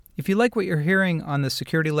If you like what you're hearing on the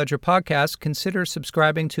Security Ledger podcast, consider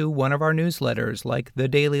subscribing to one of our newsletters like the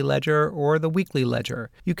Daily Ledger or the Weekly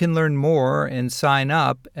Ledger. You can learn more and sign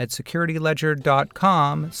up at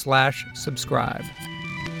securityledger.com/subscribe.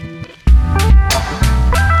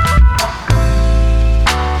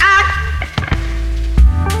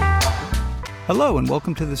 Hello and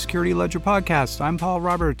welcome to the Security Ledger podcast. I'm Paul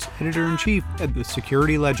Roberts, editor-in-chief at the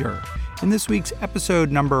Security Ledger. In this week's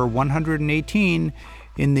episode number 118,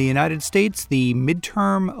 in the United States, the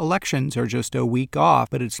midterm elections are just a week off,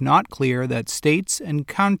 but it's not clear that states and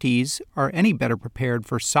counties are any better prepared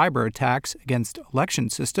for cyber attacks against election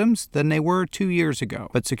systems than they were 2 years ago.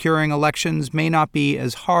 But securing elections may not be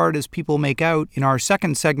as hard as people make out. In our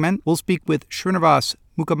second segment, we'll speak with Srinivas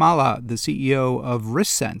Mukkamala, the CEO of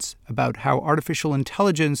RiskSense, about how artificial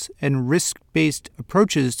intelligence and risk-based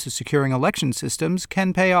approaches to securing election systems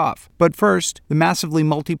can pay off. But first, the massively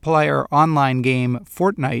multiplayer online game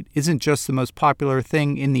Fortnite isn't just the most popular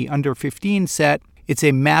thing in the under-15 set. It's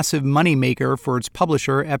a massive moneymaker for its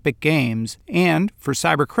publisher, Epic Games, and for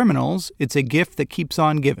cyber criminals, it's a gift that keeps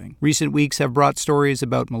on giving. Recent weeks have brought stories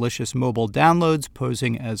about malicious mobile downloads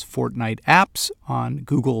posing as Fortnite apps on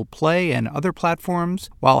Google Play and other platforms,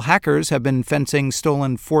 while hackers have been fencing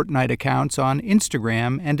stolen Fortnite accounts on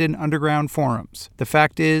Instagram and in underground forums. The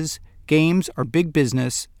fact is, games are big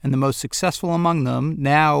business, and the most successful among them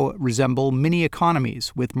now resemble mini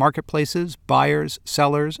economies with marketplaces, buyers,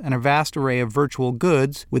 sellers, and a vast array of virtual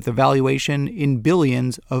goods with a valuation in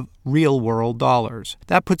billions of real-world dollars.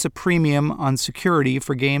 That puts a premium on security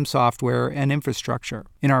for game software and infrastructure.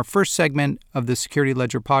 In our first segment of the Security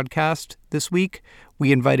Ledger podcast this week,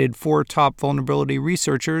 we invited 4 top vulnerability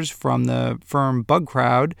researchers from the firm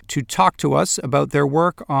BugCrowd to talk to us about their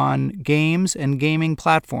work on games and gaming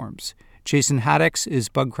platforms. Jason Haddix is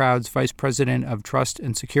BugCrowd's Vice President of Trust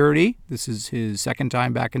and Security. This is his second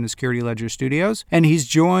time back in the Security Ledger studios. And he's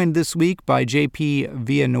joined this week by JP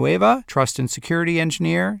Villanueva, Trust and Security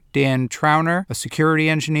Engineer, Dan Trauner, a Security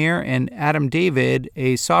Engineer, and Adam David,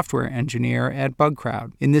 a Software Engineer at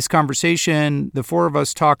BugCrowd. In this conversation, the 4 of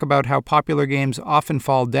us talk about how popular games often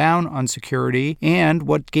fall down on security and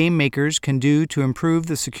what game makers can do to improve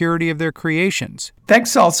the security of their creations.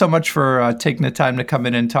 Thanks all so much for taking the time to come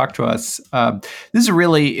in and talk to us. This is a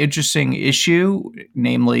really interesting issue,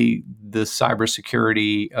 namely the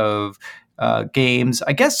cybersecurity of games.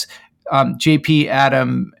 I guess, JP,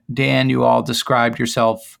 Adam, Dan, you all described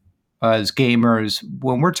yourself as gamers.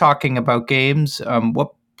 When we're talking about games,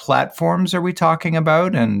 what platforms are we talking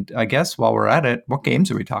about? And I guess while we're at it, what games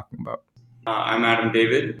are we talking about? I'm Adam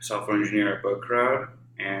David, software engineer at BugCrowd,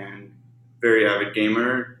 and very avid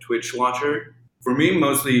gamer, Twitch watcher. For me,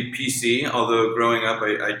 mostly PC, although growing up,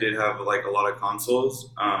 I did have a lot of consoles,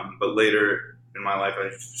 but later in my life, I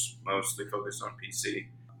just mostly focused on PC.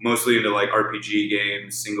 Mostly into RPG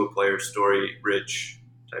games, single player story, rich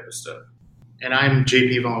type of stuff. And I'm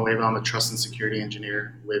JP Villanueva. I'm a Trust and Security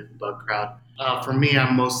Engineer with BugCrowd. For me,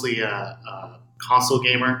 I'm mostly a console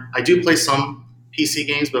gamer. I do play some PC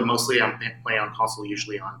games, but mostly I'm playing on console,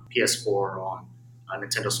 usually on PS4 or on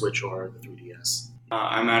Nintendo Switch or the 3DS.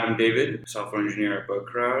 I'm Adam David, software engineer at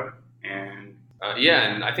BugCrowd, and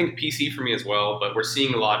and I think PC for me as well, but we're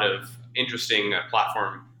seeing a lot of interesting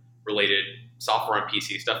platform-related software on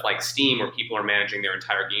PC, stuff like Steam, where people are managing their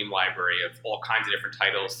entire game library of all kinds of different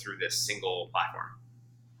titles through this single platform.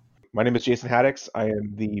 My name is Jason Haddix. I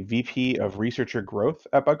am the VP of Researcher Growth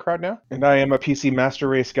at BugCrowd now, and I am a PC Master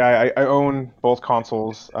Race guy. I own both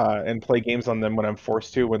consoles and play games on them when I'm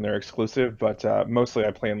forced to, when they're exclusive, but mostly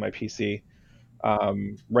I play on my PC.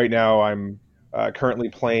 Right now, I'm currently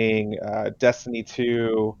playing Destiny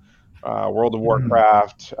 2, World of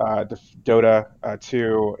Warcraft, Dota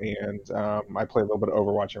 2, and I play a little bit of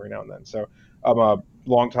Overwatch every now and then. So I'm a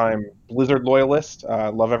longtime Blizzard loyalist.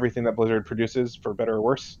 Love everything that Blizzard produces, for better or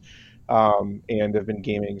worse, and have been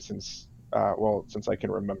gaming since I can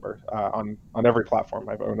remember, on every platform.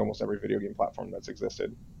 I've owned almost every video game platform that's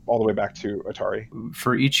existed, all the way back to Atari.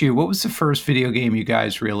 For each of you, what was the first video game you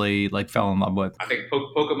guys really fell in love with? I think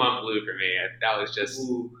Pokemon Blue for me. That was just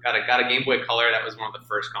got a Game Boy Color. That was one of the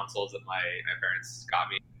first consoles that my parents got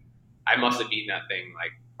me. I must have beaten that thing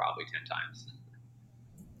probably 10 times.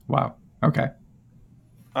 Wow. Okay.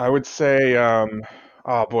 I would say,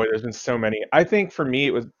 oh boy, there's been so many. I think for me,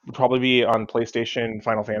 it would probably be on PlayStation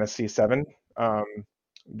Final Fantasy VII.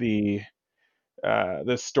 The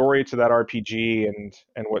story to that RPG and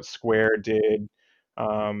what Square did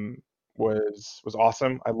was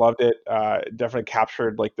awesome. I loved it. It definitely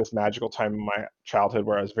captured this magical time in my childhood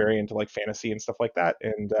where I was very into fantasy and stuff like that.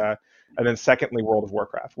 And then secondly, World of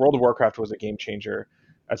Warcraft. World of Warcraft was a game changer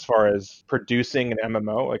as far as producing an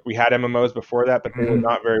MMO. Like we had MMOs before that, but they were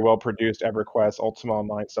not very well produced. EverQuest, Ultima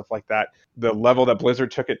Online, stuff like that. The level that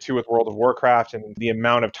Blizzard took it to with World of Warcraft and the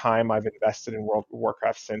amount of time I've invested in World of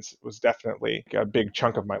Warcraft since was definitely a big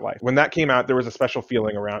chunk of my life. When that came out, there was a special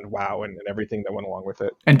feeling around WoW and everything that went along with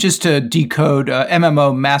it. And just to decode,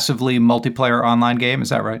 MMO, massively multiplayer online game, is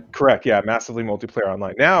that right? Correct, yeah, massively multiplayer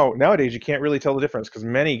online. Nowadays, you can't really tell the difference because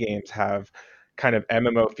many games have kind of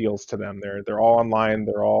MMO feels to them. They're all online,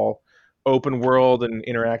 they're all open world and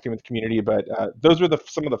interacting with the community. But those were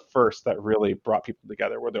some of the first that really brought people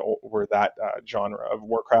together. Were that genre of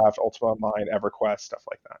Warcraft, Ultima Online, EverQuest, stuff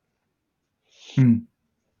like that.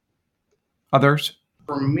 Others?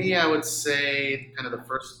 For me, I would say kind of the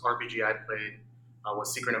first RPG I played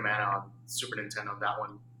was Secret of Mana on Super Nintendo. That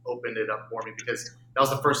one opened it up for me because that was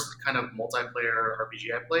the first kind of multiplayer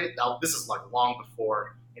RPG I played. Now, this is like long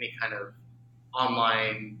before any kind of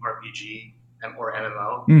online RPG or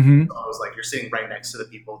MMO. Mm-hmm. So I was like, you're sitting right next to the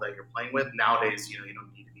people that you're playing with. Nowadays, you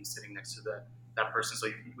don't need to be sitting next to that person. So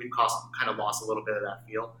we've kind of lost a little bit of that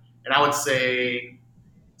feel. And I would say,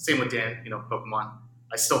 same with Dan, Pokemon.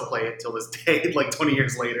 I still play it till this day, like 20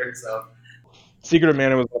 years later. So Secret of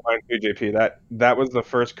Mana was mine too, JP. That was the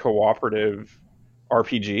first cooperative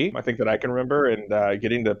RPG I think that I can remember, and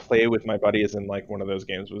getting to play with my buddies in like one of those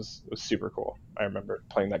games was super cool. I remember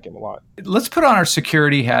playing that game a lot. Let's put on our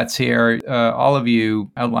security hats here. All of you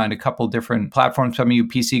outlined a couple different platforms. Some of you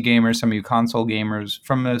PC gamers, some of you console gamers.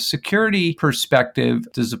 From a security perspective,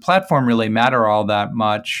 does the platform really matter all that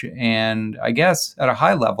much? And I guess at a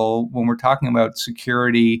high level, when we're talking about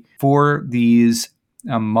security for these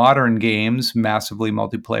modern games, massively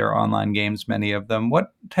multiplayer online games, many of them,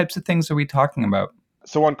 what types of things are we talking about?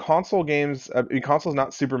 So on console games, console's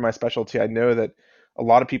not super my specialty. I know that a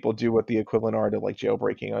lot of people do what the equivalent are to like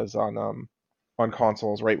jailbreaking is on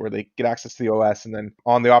consoles, right, where they get access to the OS and then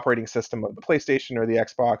on the operating system of the PlayStation or the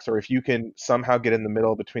Xbox, or if you can somehow get in the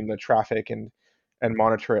middle between the traffic and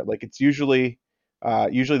monitor it, like it's usually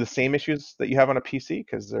the same issues that you have on a PC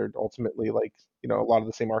because they're ultimately like a lot of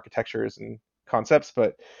the same architectures and concepts,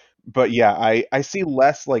 but yeah, I see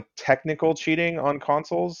less like technical cheating on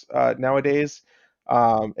consoles nowadays,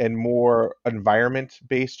 and more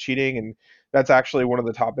environment-based cheating, and that's actually one of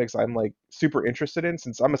the topics I'm like super interested in.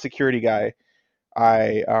 Since I'm a security guy,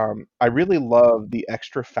 I really love the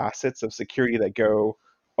extra facets of security that go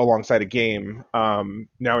alongside a game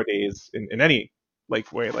nowadays in any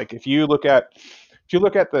like way. Like if you look at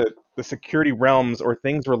the security realms or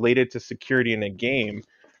things related to security in a game,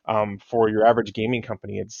 for your average gaming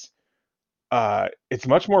company, it's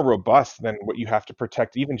much more robust than what you have to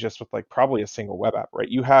protect, even just with like probably a single web app, right?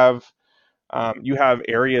 You have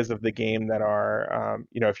areas of the game that are,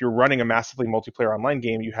 if you're running a massively multiplayer online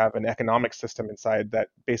game, you have an economic system inside that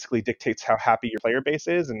basically dictates how happy your player base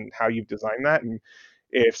is and how you've designed that. And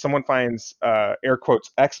if someone finds air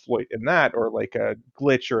quotes exploit in that, or like a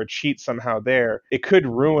glitch or a cheat somehow there, it could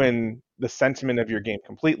ruin the sentiment of your game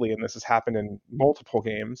completely. And this has happened in multiple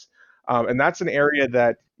games. And that's an area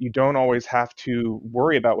that you don't always have to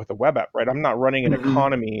worry about with a web app, right? I'm not running an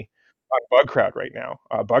economy on Bugcrowd right now.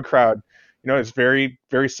 Bugcrowd, is very,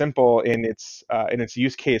 very simple in its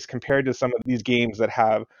use case compared to some of these games that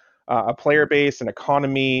have a player base, an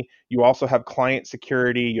economy. You also have client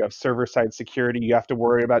security. You have server-side security. You have to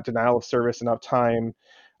worry about denial of service and uptime.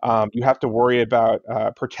 You have to worry about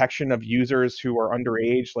protection of users who are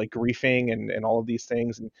underage, like griefing and all of these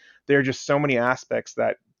things. And there are just so many aspects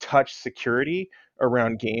that touch security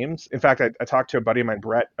around games. In fact, I talked to a buddy of mine,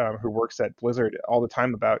 Brett, who works at Blizzard all the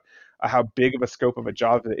time about how big of a scope of a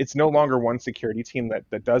job. It's no longer one security team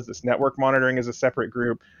that does this. Network monitoring is a separate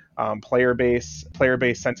group. Player base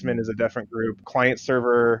sentiment is a different group. Client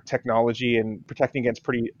server technology and protecting against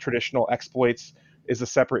pretty traditional exploits is a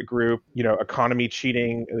separate group. Economy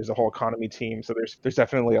cheating, there's a whole economy team. So there's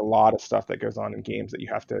definitely a lot of stuff that goes on in games that you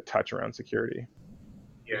have to touch around security.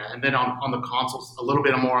 Yeah, and then on the consoles, a little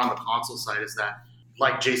bit more on the console side is that,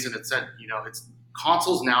 like Jason had said, it's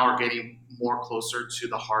consoles now are getting more closer to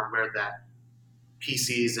the hardware that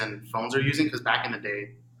PCs and phones are using, because back in the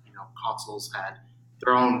day, consoles had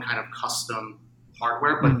their own kind of custom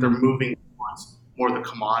hardware, but they're moving towards more the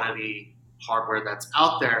commodity hardware that's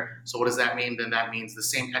out there. So what does that mean? Then that means the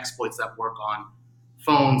same exploits that work on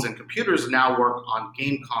phones and computers now work on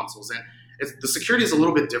game consoles. And the security is a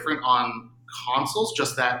little bit different on consoles,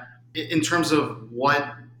 just that in terms of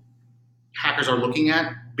what hackers are looking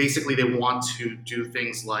at, basically they want to do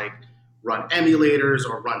things like run emulators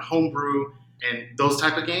or run homebrew and those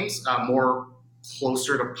type of games, more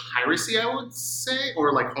closer to piracy, I would say,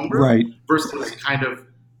 or like homebrew, right, versus kind of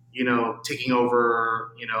taking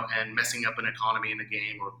over, and messing up an economy in the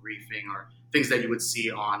game, or griefing, or things that you would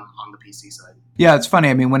see on the PC side. Yeah, it's funny.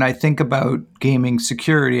 I mean, when I think about gaming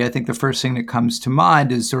security, I think the first thing that comes to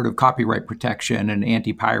mind is sort of copyright protection and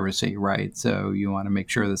anti-piracy, right? So you want to make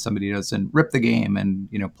sure that somebody doesn't rip the game and,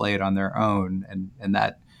 play it on their own. And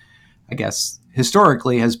that, I guess,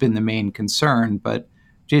 historically has been the main concern. But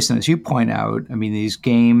Jason, as you point out, I mean, these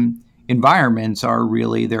game environments are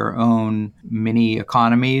really their own mini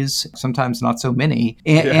economies, sometimes not so mini,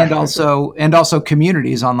 and also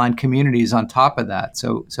communities, online communities on top of that.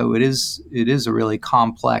 So it is a really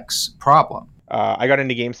complex problem. I got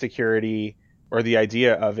into game security, or the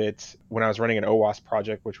idea of it, when I was running an OWASP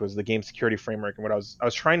project, which was the game security framework. And what I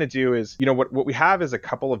was trying to do is, what we have is a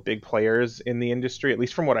couple of big players in the industry, at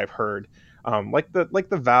least from what I've heard. Like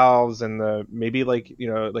the Valves and the maybe like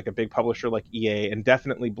a big publisher like EA, and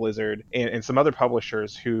definitely Blizzard, and some other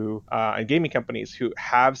publishers who and gaming companies who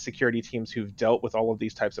have security teams who've dealt with all of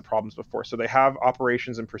these types of problems before. So they have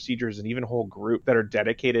operations and procedures and even a whole group that are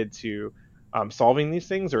dedicated to solving these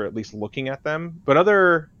things, or at least looking at them. But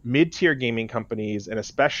other mid-tier gaming companies, and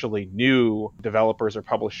especially new developers or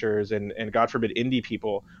publishers, and God forbid indie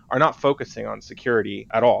people, are not focusing on security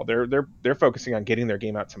at all. They're focusing on getting their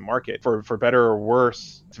game out to market. For better or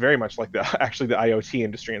worse, it's very much like the IoT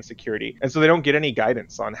industry and security. And so they don't get any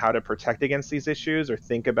guidance on how to protect against these issues or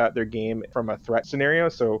think about their game from a threat scenario.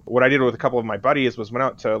 So what I did with a couple of my buddies was went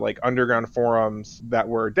out to like underground forums that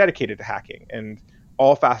were dedicated to hacking and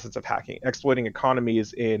all facets of hacking, exploiting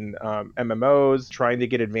economies in MMOs, trying to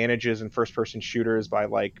get advantages in first-person shooters by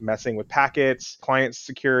like messing with packets, client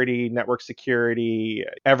security, network security,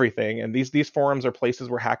 everything. And these forums are places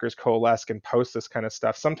where hackers coalesce and post this kind of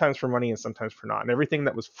stuff, sometimes for money and sometimes for not. And everything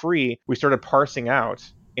that was free, we started parsing out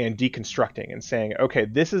and deconstructing and saying, okay,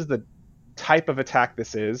 this is the type of attack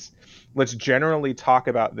this is. Let's generally talk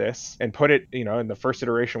about this and put it, in the first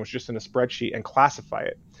iteration was just in a spreadsheet, and classify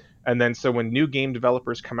it. And then so when new game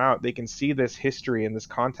developers come out, they can see this history and this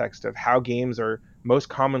context of how games are most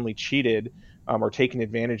commonly cheated or taken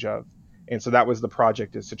advantage of. And so that was the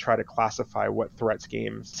project, is to try to classify what threats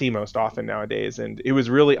games see most often nowadays. And it was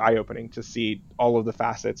really eye-opening to see all of the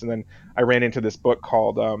facets. And then I ran into this book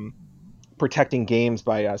called Protecting Games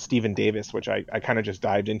by Stephen Davis, which I kind of just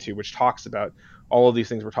dived into, which talks about all of these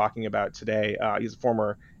things we're talking about today. He's a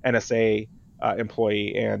former NSA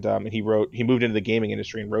employee, and he moved into the gaming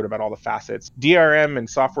industry and wrote about all the facets. DRM and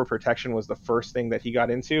software protection was the first thing that he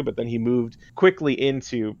got into, but then he moved quickly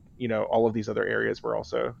into all of these other areas we're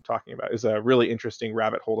also talking about. It's a really interesting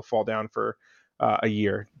rabbit hole to fall down for a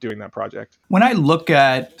year doing that project. When I look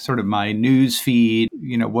at sort of my news feed,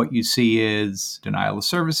 what you see is denial of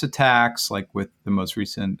service attacks, like with the most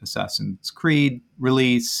recent Assassin's Creed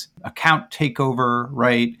release, account takeover,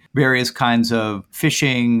 right? Various kinds of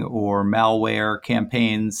phishing or malware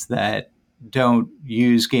campaigns that don't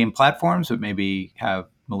use game platforms, but maybe have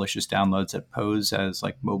malicious downloads that pose as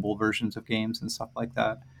like mobile versions of games and stuff like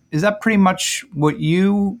that. Is that pretty much what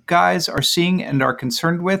you guys are seeing and are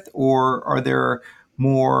concerned with, or are there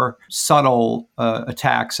more subtle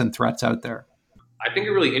attacks and threats out there? I think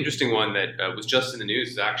a really interesting one that was just in the news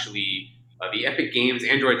is actually the Epic Games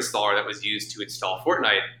Android installer that was used to install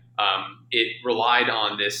Fortnite. It relied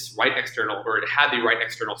on this it had the write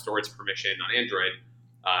external storage permission on Android,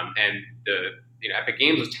 and the Epic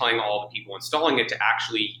Games was telling all the people installing it to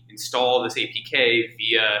actually install this APK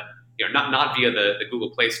via not via the Google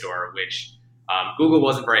Play Store, which Google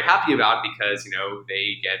wasn't very happy about because,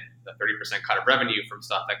 they get a 30% cut of revenue from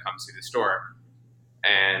stuff that comes through the store.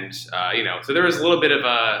 And, so there was a little bit of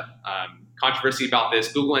a controversy about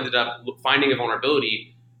this. Google ended up finding a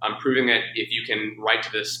vulnerability, proving that if you can write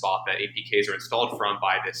to the spot that APKs are installed from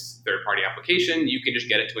by this third-party application, you can just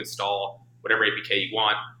get it to install whatever APK you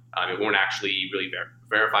want. It won't actually really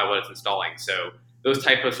verify what it's installing. So those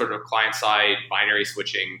type of sort of client-side binary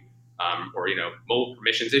switching or mobile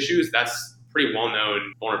permissions issues, that's pretty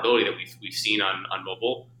well-known vulnerability that we've seen on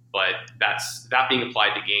mobile. But that being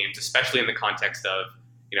applied to games, especially in the context of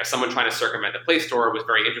someone trying to circumvent the Play Store, was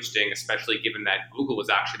very interesting, especially given that Google was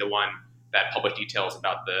actually the one that published details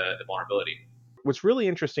about the vulnerability. What's really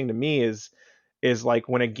interesting to me is like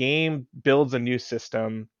when a game builds a new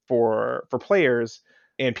system for players,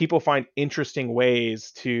 and people find interesting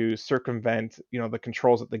ways to circumvent, the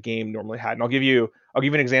controls that the game normally had. And I'll give you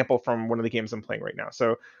an example from one of the games I'm playing right now.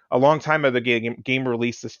 So a long time ago, the game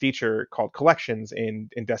released this feature called Collections in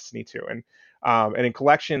Destiny 2. And in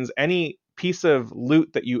Collections, any piece of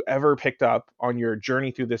loot that you ever picked up on your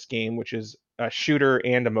journey through this game, which is a shooter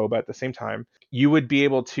and a MOBA at the same time, you would be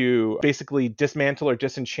able to basically dismantle or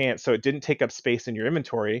disenchant so it didn't take up space in your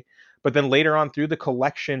inventory. But then later on through the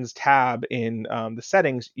collections tab in the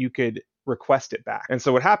settings, you could request it back. And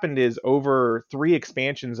so what happened is over 3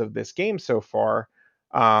 expansions of this game so far,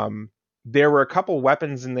 there were a couple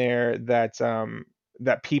weapons in there that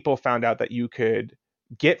that people found out that you could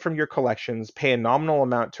get from your collections, pay a nominal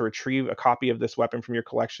amount to retrieve a copy of this weapon from your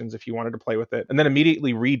collections if you wanted to play with it, and then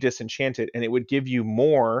immediately re-disenchant it, and it would give you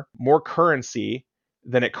more currency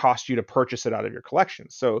than it cost you to purchase it out of your collection.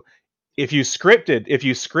 So if you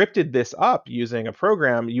scripted this up using a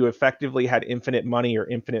program, you effectively had infinite money or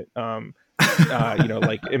infinite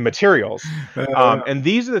like in materials. And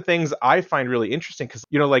these are the things I find really interesting because,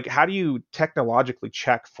 like, how do you technologically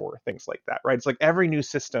check for things like that, right? It's like every new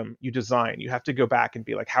system you design, you have to go back and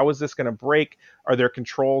be like, how is this going to break? Are there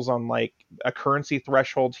controls on like a currency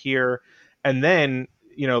threshold here? And then,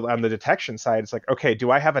 on the detection side, it's like, okay,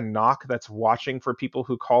 do I have a knock that's watching for people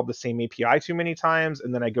who called the same API too many times?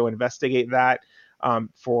 And then I go investigate that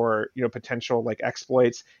for potential like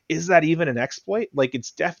exploits. Is that even an exploit? Like,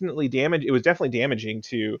 it's definitely damage. It was definitely damaging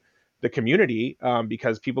to the community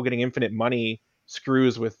because people getting infinite money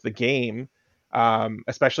screws with the game,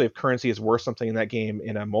 especially if currency is worth something in that game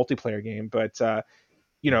in a multiplayer game. But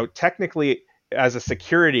technically, as a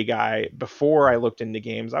security guy, before I looked into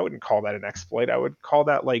games, I wouldn't call that an exploit. I would call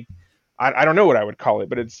that like, I don't know what I would call it,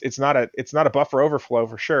 but it's not a buffer overflow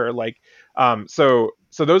for sure. Like, so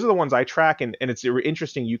those are the ones I track, and it's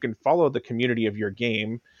interesting. You can follow the community of your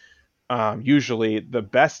game. Usually the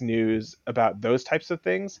best news about those types of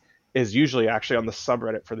things is usually actually on the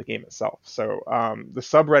subreddit for the game itself. So the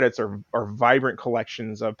subreddits are vibrant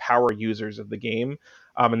collections of power users of the game.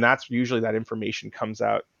 And that's usually that information comes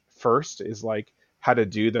out first, is like how to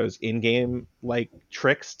do those in-game like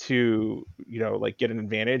tricks to like get an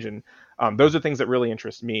advantage. And those are things that really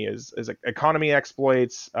interest me is economy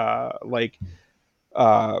exploits, there's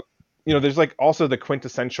like also the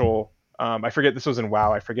quintessential I forget, this was in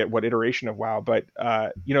WoW, I forget what iteration of WoW, but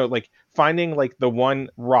like finding like the one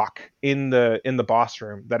rock in the boss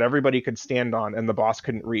room that everybody could stand on and the boss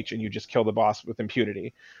couldn't reach, and you just kill the boss with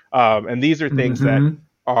impunity. And these are things that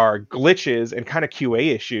are glitches and kind of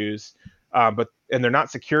QA issues, and they're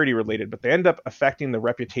not security related, but they end up affecting the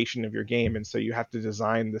reputation of your game, and so you have to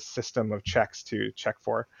design this system of checks to check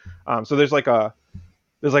for. So there's like a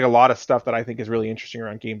lot of stuff that I think is really interesting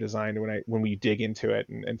around game design when we dig into it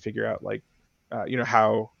and figure out like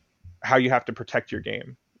how you have to protect your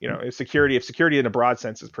game. If security in a broad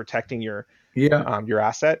sense is protecting your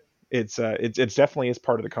asset, it's definitely is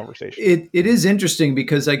part of the conversation. It is interesting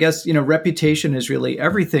because I guess reputation is really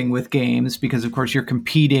everything with games, because of course you're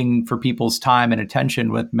competing for people's time and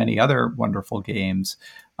attention with many other wonderful games.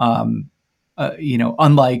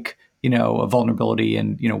 Unlike a vulnerability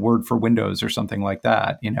in Word for Windows or something like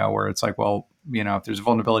that, where it's like, well, if there's a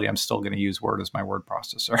vulnerability, I'm still going to use Word as my word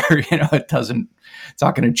processor. It's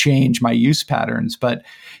not going to change my use patterns. But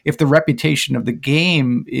if the reputation of the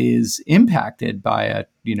game is impacted by a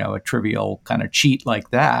trivial kind of cheat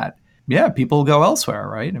like that, people go elsewhere,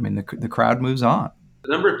 right? I mean, the crowd moves on.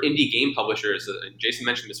 The number of indie game publishers, and Jason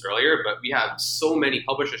mentioned this earlier, but we have so many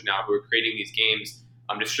publishers now who are creating these games,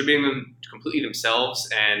 distributing them completely themselves.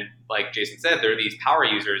 And like Jason said, there are these power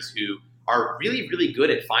users who are really, really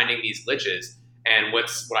good at finding these glitches. And what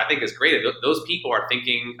I think is great, those people are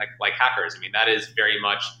thinking like hackers. I mean, that is very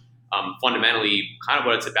much fundamentally kind of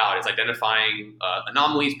what it's about. It's identifying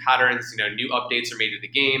anomalies, patterns, new updates are made to the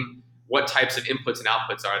game. What types of inputs and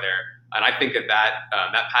outputs are there? And I think that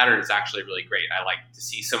pattern is actually really great. I like to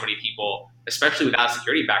see so many people, especially without a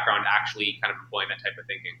security background, actually kind of employing that type of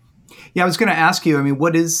thinking. Yeah, I was going to ask you, I mean,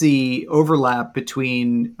 what is the overlap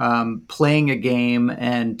between playing a game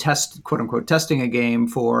and quote unquote, testing a game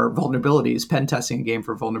for vulnerabilities, pen testing a game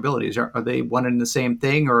for vulnerabilities? Are they one and the same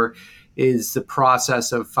thing, or is the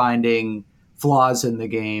process of finding flaws in the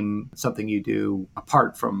game something you do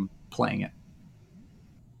apart from playing it?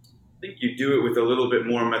 I think you do it with a little bit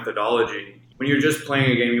more methodology. When you're just playing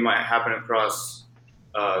a game, you might happen across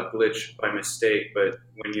glitch by mistake, but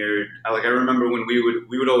when you're I remember when we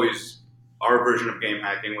would always, our version of game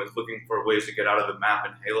hacking was looking for ways to get out of the map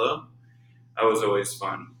in Halo. That was always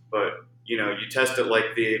fun. But you test it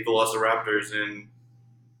like the velociraptors in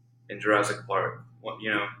Jurassic Park.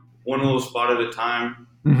 One little spot at a time,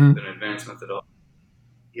 an advanced methodology.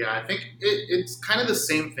 Yeah, I think it's kind of the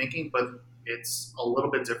same thinking, but it's a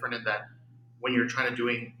little bit different in that when you're kind of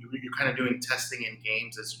doing testing in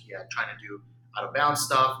games, is trying to do out of bounds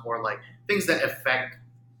stuff or like things that affect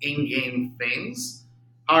in-game things.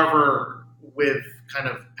 However, with kind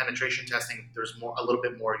of penetration testing, there's a little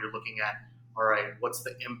bit more. You're looking at all right, what's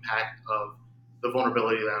the impact of the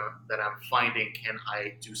vulnerability that I'm finding? Can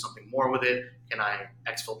I do something more with it? Can I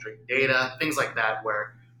exfiltrate data? Things like that,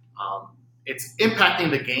 where it's impacting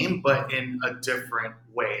the game, but in a different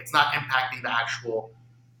way. It's not impacting the actual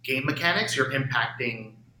game mechanics. You're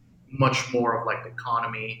impacting much more of like the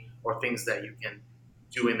economy or things that you can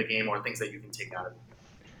do in the game or things that you can take out of it.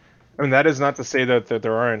 I mean, that is not to say that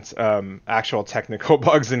there aren't actual technical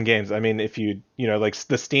bugs in games. I mean, if like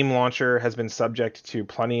the Steam launcher has been subject to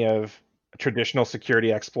plenty of traditional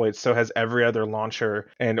security exploits, so has every other launcher,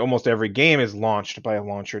 and almost every game is launched by a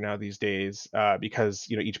launcher now these days, because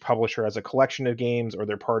each publisher has a collection of games, or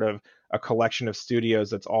they're part of a collection of studios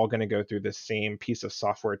that's all going to go through this same piece of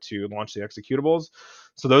software to launch the executables.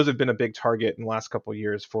 So those have been a big target in the last couple of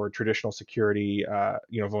years for traditional security,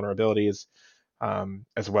 vulnerabilities.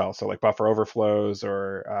 As well. So like buffer overflows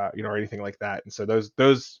or anything like that. And so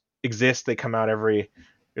those exist. They come out every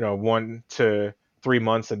 1 to 3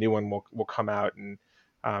 months. A new one will come out, and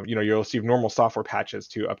you'll receive normal software patches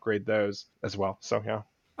to upgrade those as well. So yeah.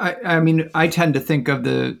 I mean, I tend to think of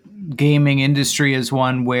the gaming industry as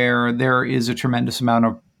one where there is a tremendous amount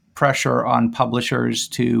of pressure on publishers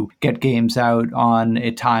to get games out on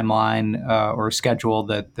a timeline or a schedule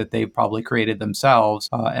that they've probably created themselves,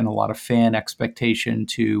 and a lot of fan expectation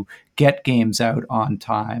to get games out on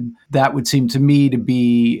time. That would seem to me to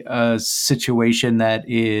be a situation that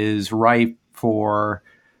is ripe for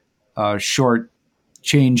short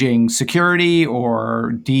changing security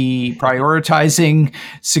or deprioritizing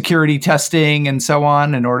security testing and so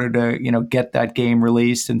on in order to get that game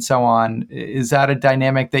released and so on. Is that a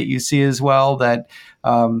dynamic that you see as well, that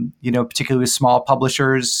particularly with small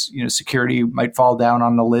publishers, security might fall down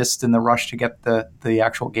on the list in the rush to get the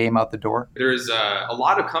actual game out the door? There's a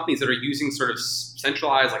lot of companies that are using sort of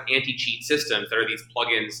centralized like anti-cheat systems that are these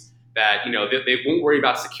plugins that they won't worry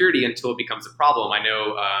about security until it becomes a problem. I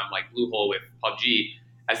know like Bluehole with PUBG,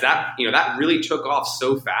 as that that really took off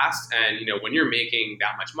so fast, and when you're making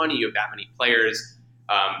that much money, you have that many players,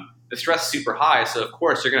 the stress is super high. So of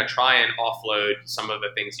course you're going to try and offload some of the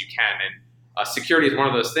things you can, and security is one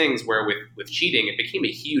of those things where with cheating it became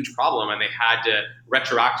a huge problem, and they had to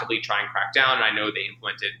retroactively try and crack down. And I know they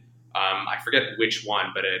implemented I forget which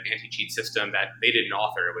one, but an anti-cheat system that they didn't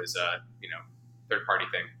author. It was a third party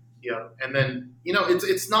thing. Yeah, and then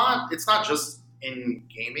it's not just in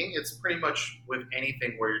gaming. It's pretty much with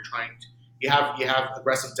anything where you're trying to you have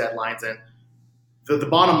aggressive deadlines, and the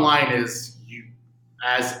bottom line is you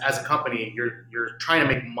as a company you're trying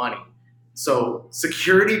to make money. So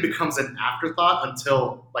security becomes an afterthought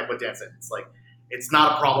until, like what Dan said, it's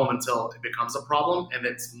not a problem until it becomes a problem, and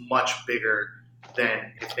it's much bigger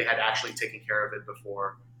than if they had actually taken care of it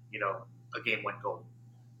before a game went gold.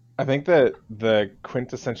 I think that the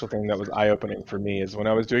quintessential thing that was eye-opening for me is when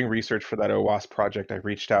I was doing research for that OWASP project, I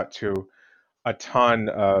reached out to a ton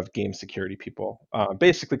of game security people,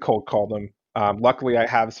 basically cold called them. Luckily, I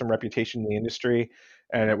have some reputation in the industry,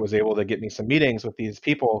 and it was able to get me some meetings with these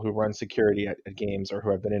people who run security at games or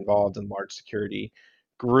who have been involved in large security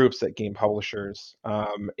groups at game publishers.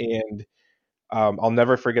 I'll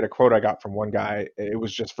never forget a quote I got from one guy. It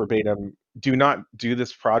was just verbatim: "Do not do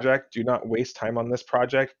this project. Do not waste time on this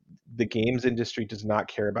project. The games industry does not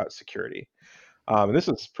care about security." And this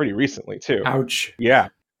was pretty recently too. Ouch. Yeah.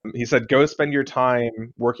 He said, "Go spend your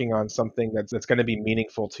time working on something that's going to be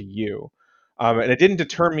meaningful to you." And it didn't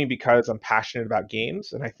deter me because I'm passionate about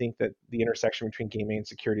games, and I think that the intersection between gaming and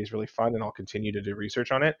security is really fun, and I'll continue to do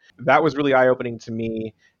research on it. That was really eye-opening to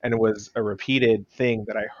me, and it was a repeated thing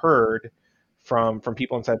that I heard from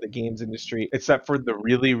people inside the games industry, except for the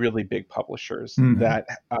really, really big publishers that,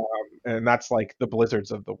 and that's like the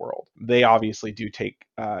Blizzards of the world. They obviously do take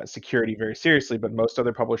security very seriously, but most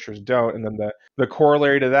other publishers don't. And then the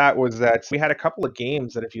corollary to that was that we had a couple of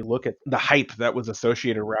games that if you look at the hype that was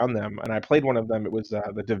associated around them, and I played one of them, it was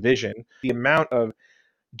The Division. The amount of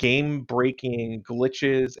game-breaking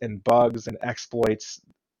glitches and bugs and exploits,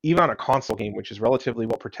 even on a console game, which is relatively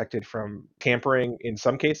well protected from tampering in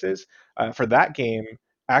some cases, for that game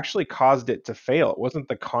actually caused it to fail. It wasn't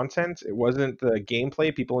the content, it wasn't the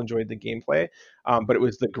gameplay. People enjoyed the gameplay, but it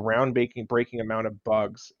was the breaking amount of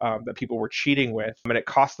bugs that people were cheating with, and it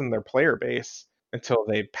cost them their player base until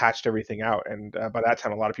they patched everything out. And by that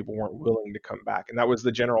time, a lot of people weren't willing to come back. And that was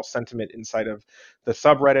the general sentiment inside of the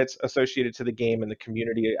subreddits associated to the game and the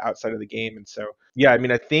community outside of the game. And so, yeah, I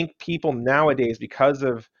mean, I think people nowadays, because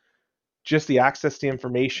of just the access to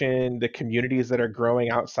information, the communities that are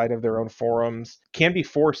growing outside of their own forums, can be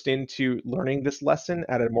forced into learning this lesson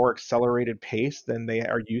at a more accelerated pace than they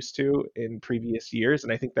are used to in previous years.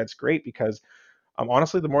 And I think that's great because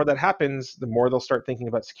Honestly, the more that happens, the more they'll start thinking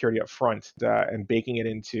about security up front and baking it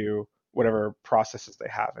into whatever processes they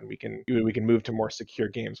have, and we can move to more secure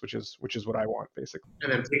games, which is what I want, basically.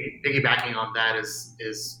 And then piggybacking on that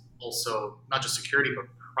is also not just security but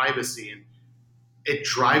privacy, and it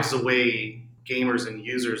drives away gamers and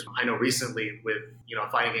users. I know recently with a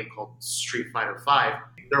fighting game called Street Fighter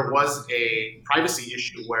V, there was a privacy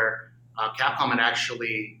issue where Capcom had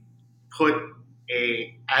actually put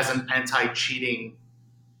as an anti-cheating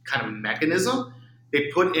kind of mechanism,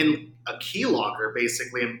 they put in a keylogger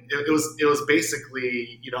basically, and it was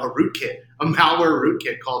basically a rootkit, a malware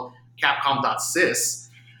rootkit called Capcom.sys,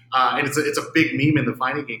 and it's a big meme in the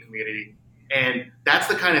fighting game community, and that's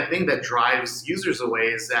the kind of thing that drives users away.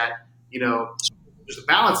 Is that there's a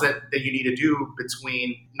balance that you need to do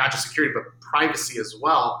between not just security but privacy as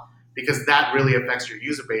well, because that really affects your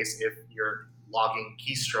user base if you're logging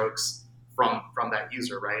keystrokes from that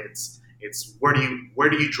user, right? It's where do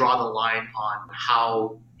you draw the line on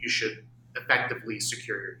how you should effectively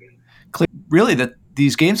secure your game? Really, that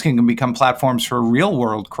these games can become platforms for real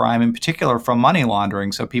world crime, in particular from money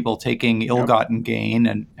laundering. So people taking ill-gotten gain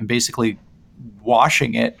and basically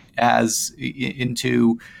washing it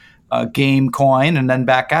into a game coin and then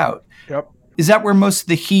back out. Yep. Is that where most of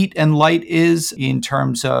the heat and light is in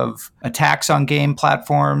terms of attacks on game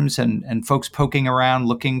platforms and folks poking around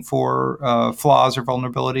looking for flaws or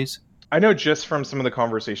vulnerabilities? I know just from some of the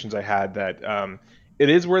conversations I had that it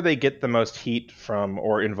is where they get the most heat from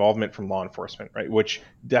or involvement from law enforcement, right? Which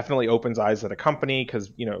definitely opens eyes at a company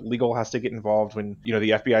because, legal has to get involved when, the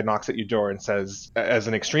FBI knocks at your door and says, as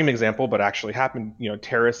an extreme example, but actually happened,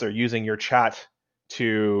 terrorists are using your chat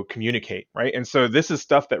to communicate, right? And so this is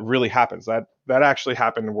stuff that really happens. That actually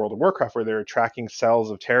happened in World of Warcraft, where they're tracking cells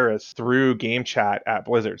of terrorists through game chat at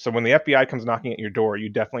Blizzard. So when the FBI comes knocking at your door, you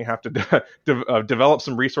definitely have to develop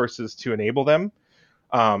some resources to enable them.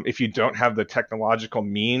 If you don't have the technological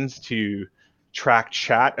means to track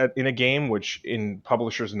chat in a game, which in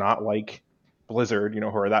publishers not like Blizzard,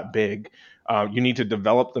 who are that big, you need to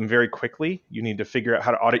develop them very quickly. You need to figure out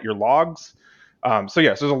how to audit your logs. So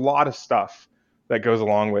there's a lot of stuff that goes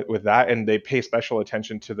along with that, and they pay special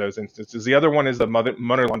attention to those instances. The other one is the money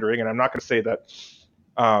laundering, and I'm not going to say that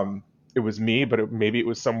it was me, but maybe it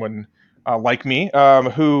was someone like me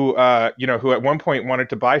who at one point wanted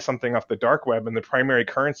to buy something off the dark web, and the primary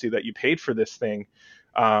currency that you paid for this thing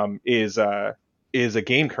is a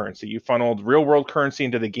game currency. You funneled real world currency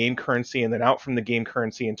into the game currency, and then out from the game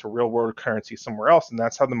currency into real world currency somewhere else, and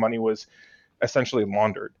that's how the money was essentially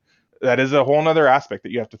laundered. That is a whole other aspect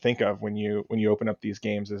that you have to think of when you open up these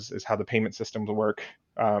games is how the payment systems work,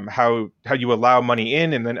 how you allow money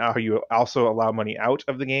in, and then how you also allow money out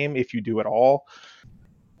of the game if you do at all.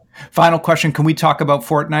 Final question: can we talk about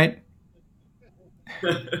Fortnite?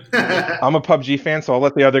 I'm a PUBG fan, so I'll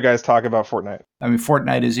let the other guys talk about Fortnite. I mean,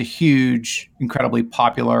 Fortnite is a huge, incredibly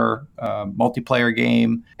popular multiplayer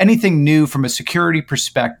game. Anything new from a security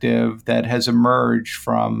perspective that has emerged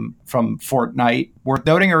from Fortnite worth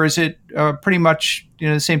noting, or is it pretty much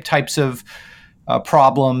the same types of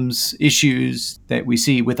problems, issues that we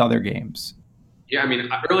see with other games? Yeah, I mean,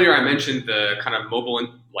 earlier I mentioned the kind of mobile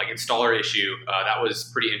installer issue. That was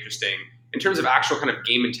pretty interesting. In terms of actual kind of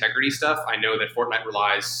game integrity stuff, I know that Fortnite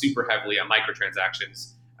relies super heavily on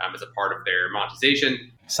microtransactions as a part of their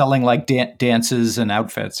monetization. Selling like dances and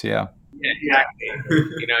outfits, yeah. Yeah, exactly.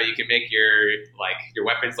 You can make your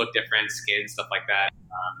weapons look different, skins, stuff like that.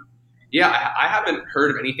 I haven't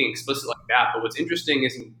heard of anything explicit like that, but what's interesting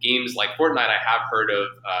is in games like Fortnite, I have heard of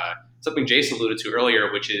something Jason alluded to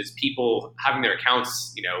earlier, which is people having their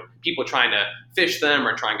accounts, people trying to phish them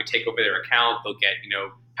or trying to take over their account. They'll get,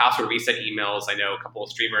 password reset emails. I know a couple of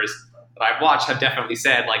streamers that I've watched have definitely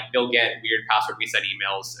said they'll get weird password reset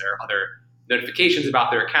emails or other notifications about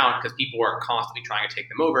their account because people are constantly trying to take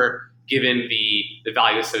them over, given the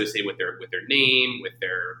value associated with their name, with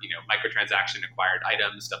their microtransaction acquired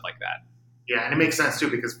items, stuff like that. Yeah, and it makes sense too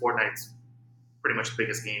because Fortnite's pretty much the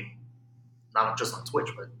biggest game, not just on Twitch,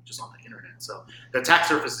 but just on the internet. So the attack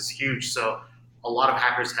surface is huge. So a lot of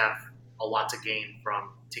hackers have a lot to gain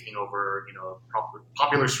from taking over, a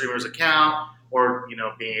popular streamer's account, or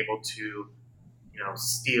being able to,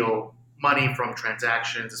 steal money from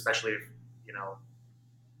transactions, especially if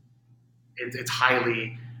it's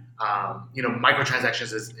highly,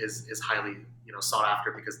 microtransactions is highly sought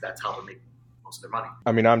after because that's how they make most of their money.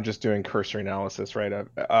 I mean, I'm just doing cursory analysis, right,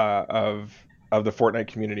 of the Fortnite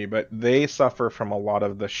community, but they suffer from a lot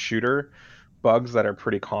of the shooter bugs that are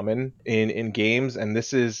pretty common in games, and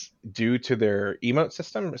this is due to their emote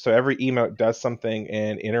system. So every emote does something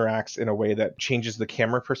and interacts in a way that changes the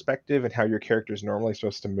camera perspective and how your character is normally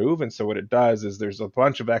supposed to move. And so what it does is there's a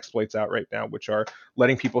bunch of exploits out right now which are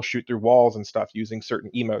letting people shoot through walls and stuff using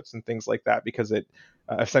certain emotes and things like that, because it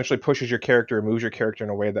essentially pushes your character and moves your character in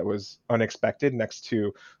a way that was unexpected next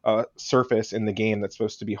to a surface in the game that's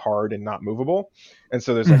supposed to be hard and not movable. And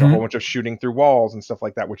so there's like a whole bunch of shooting through walls and stuff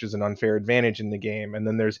like that, which is an unfair advantage in the game. And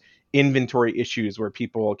then there's inventory issues where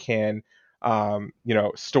people can,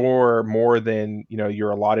 store more than,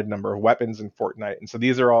 your allotted number of weapons in Fortnite. And so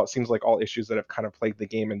these are all, it seems like all issues that have kind of plagued the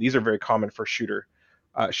game. And these are very common for shooter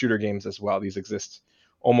games as well. These exist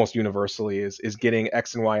almost universally, is getting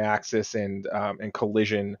X and Y axis and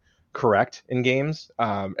collision correct in games.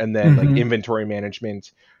 And then like inventory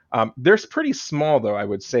management. They're pretty small, though, I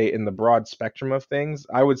would say, in the broad spectrum of things.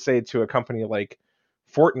 I would say to a company like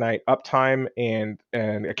Fortnite, uptime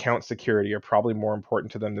and account security are probably more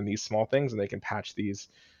important to them than these small things, and they can patch these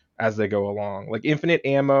as they go along. Like infinite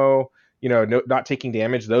ammo, not taking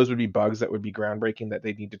damage, those would be bugs that would be groundbreaking that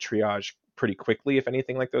they need to triage pretty quickly if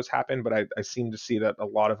anything like those happen. But I seem to see that a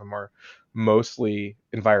lot of them are mostly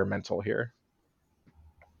environmental here.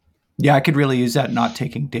 Yeah, I could really use that not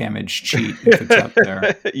taking damage cheat if it's up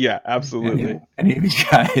there. Yeah, absolutely. Any of you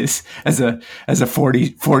guys as a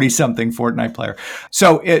 40 something Fortnite player.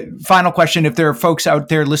 So final question, if there are folks out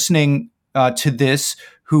there listening to this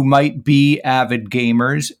who might be avid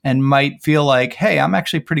gamers and might feel like, hey, I'm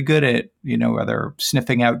actually pretty good at, whether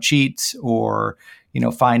sniffing out cheats or,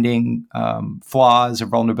 finding flaws or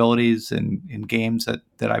vulnerabilities in games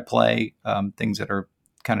that I play, things that are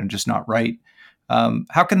kind of just not right.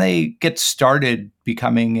 How can they get started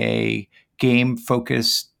becoming a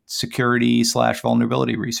game-focused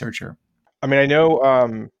security/vulnerability researcher? I mean, I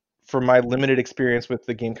know from my limited experience with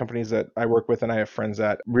the game companies that I work with and I have friends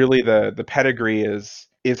at, really the pedigree is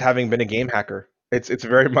having been a game hacker. It's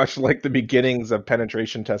very much like the beginnings of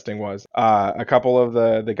penetration testing was. A couple of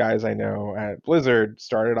the guys I know at Blizzard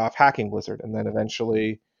started off hacking Blizzard, and then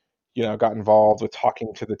eventually got involved with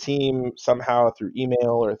talking to the team somehow through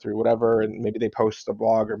email or through whatever, and maybe they post a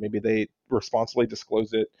blog or maybe they responsibly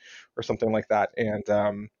disclose it or something like that, and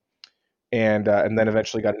then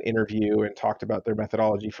eventually got an interview and talked about their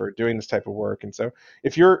methodology for doing this type of work. And so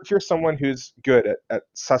if you're someone who's good at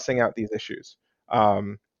sussing out these issues,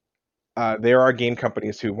 there are game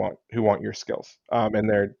companies who want your skills, and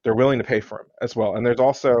they're willing to pay for them as well. And there's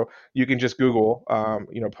also, you can just Google,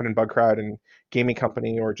 put in Bugcrowd and gaming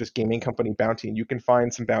company or just gaming company bounty, and you can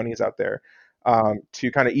find some bounties out there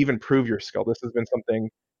to kind of even prove your skill. This has been something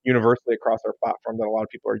universally across our platform that a lot of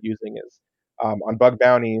people are using, is on bug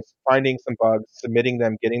bounties, finding some bugs, submitting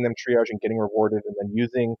them, getting them triaged and getting rewarded, and then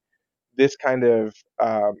using this kind of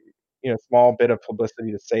small bit of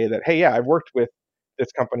publicity to say that, hey, yeah, I've worked with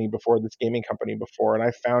this company before, this gaming company before, and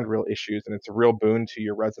I found real issues, and it's a real boon to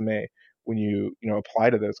your resume when you apply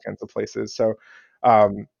to those kinds of places. So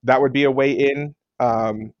that would be a way in.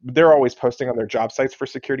 They're always posting on their job sites for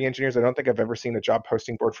security engineers. I don't think I've ever seen a job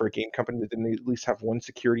posting board for a game company that didn't at least have one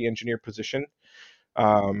security engineer position.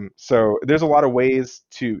 So there's a lot of ways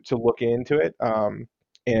to look into it.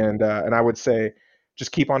 And I would say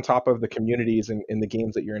just keep on top of the communities in the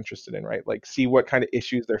games that you're interested in, right? Like see what kind of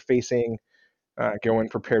issues they're facing, go in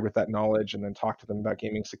prepared with that knowledge, and then talk to them about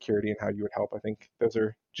gaming security and how you would help. I think those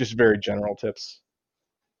are just very general tips.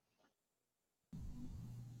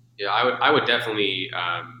 Yeah, I would definitely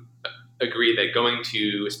agree that going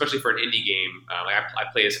to, especially for an indie game, like I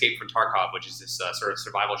play Escape from Tarkov, which is this sort of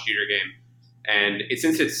survival shooter game, and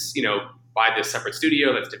since it's by this separate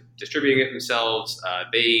studio that's distributing it themselves,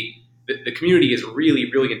 the community is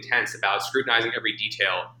really, really intense about scrutinizing every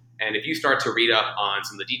detail. And if you start to read up on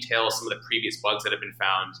some of the details, some of the previous bugs that have been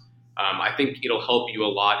found, I think it'll help you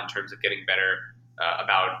a lot in terms of getting better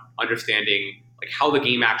about understanding like how the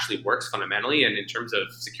game actually works fundamentally. And in terms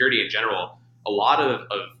of security in general, a lot of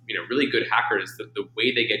really good hackers, the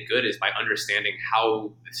way they get good is by understanding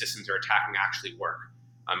how the systems they're attacking actually work,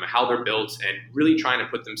 how they're built, and really trying to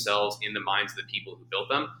put themselves in the minds of the people who built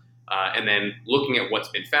them. And then looking at what's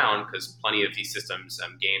been found, because plenty of these systems,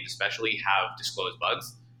 games especially, have disclosed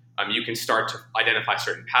bugs. You can start to identify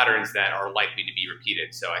certain patterns that are likely to be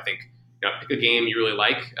repeated. So I think pick a game you really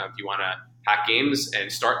like if you want to hack games,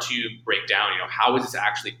 and start to break down how is this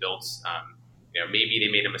actually built. Maybe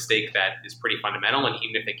they made a mistake that is pretty fundamental, and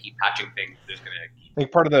even if they keep patching things, there's going to keep. I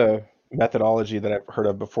think part of the methodology that I've heard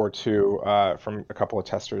of before too, from a couple of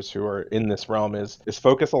testers who are in this realm, is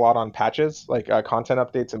focus a lot on patches, like content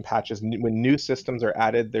updates and patches. When new systems are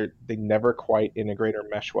added, they never quite integrate or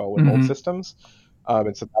mesh well with old systems.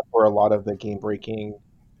 And so that's where a lot of the game breaking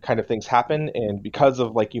kind of things happen. And because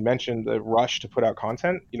of, like you mentioned, the rush to put out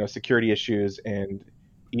content, security issues and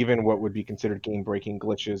even what would be considered game breaking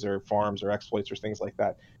glitches or farms or exploits or things like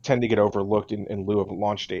that tend to get overlooked in lieu of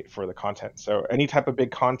launch date for the content. So any type of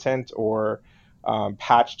big content or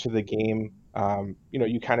patch to the game,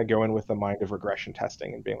 you kind of go in with the mind of regression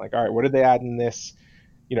testing and being like, all right, what did they add in this?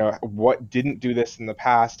 What didn't do this in the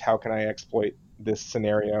past? How can I exploit this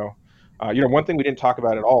scenario? One thing we didn't talk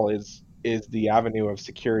about at all is the avenue of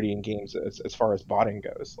security in games as far as botting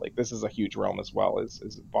goes. Like this is a huge realm as well, is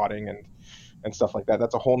botting and stuff like that.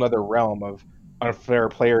 That's a whole nother realm of unfair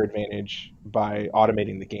player advantage by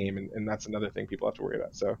automating the game, and that's another thing people have to worry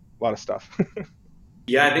about. So a lot of stuff.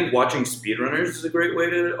 Yeah, I think watching speedrunners is a great way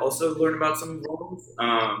to also learn about some roles. I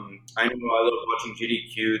know I love watching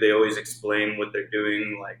GDQ. They always explain what they're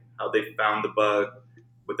doing, like how they found the bug,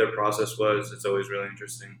 what their process was. It's always really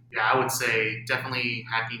interesting. Yeah, I would say definitely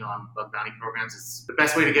hacking on bug bounty programs is the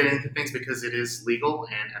best way to get into things because it is legal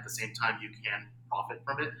and at the same time you can profit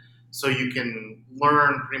from it. So you can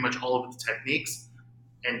learn pretty much all of the techniques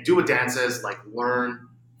and do what Dan says, like learn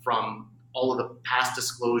from all of the past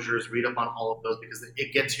disclosures, read up on all of those because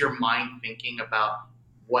it gets your mind thinking about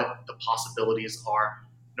what the possibilities are,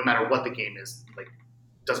 no matter what the game is. Like,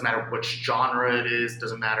 doesn't matter which genre it is,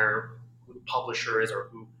 doesn't matter who the publisher is or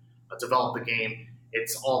who developed the game.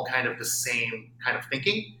 It's all kind of the same kind of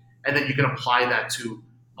thinking, and then you can apply that to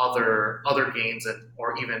other games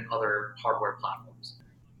or even other hardware platforms.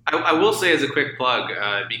 I will say as a quick plug,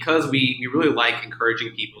 because we really like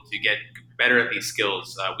encouraging people to get better at these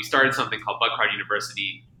skills, we started something called Bugcrowd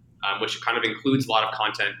University, which kind of includes a lot of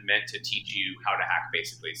content meant to teach you how to hack,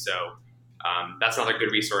 basically. So that's another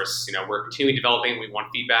good resource. We're continually developing. We want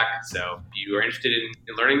feedback. So if you are interested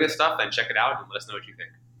in learning this stuff, then check it out and let us know what you think.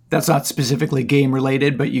 That's not specifically game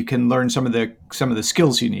related, but you can learn some of the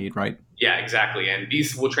skills you need, right? Yeah, exactly. And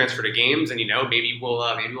these will transfer to games, and maybe we'll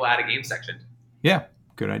add a game section. Yeah.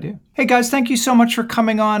 Good idea. Hey guys, thank you so much for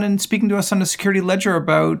coming on and speaking to us on the Security Ledger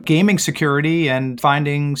about gaming security and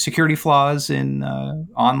finding security flaws in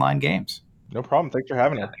online games. No problem. Thanks for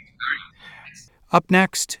having us. Up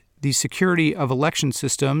next, the security of election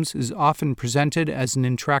systems is often presented as an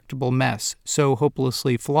intractable mess, so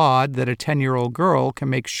hopelessly flawed that a 10-year-old girl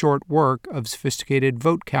can make short work of sophisticated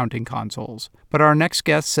vote-counting consoles. But our next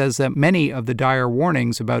guest says that many of the dire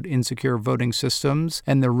warnings about insecure voting systems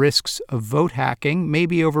and the risks of vote hacking may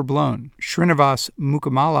be overblown. Srinivas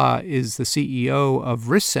Mukkamala is the CEO of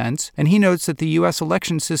RiskSense, and he notes that the U.S.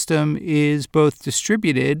 election system is both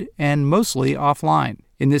distributed and mostly offline.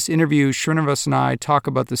 In this interview, Srinivas and I talk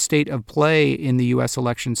about the state of play in the U.S.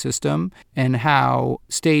 election system and how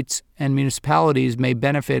states and municipalities may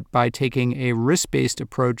benefit by taking a risk-based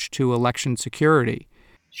approach to election security.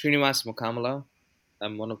 Srinivas Mukkamala.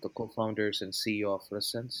 I'm one of the co-founders and CEO of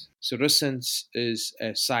RiskSense. So RiskSense is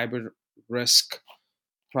a cyber risk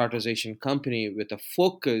prioritization company with a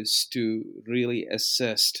focus to really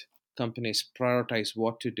assist companies prioritize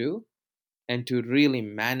what to do and to really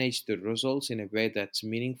manage the results in a way that's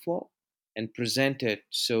meaningful and present it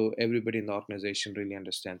so everybody in the organization really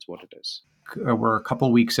understands what it is. We're a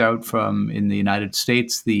couple weeks out from, in the United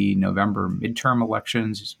States, the November midterm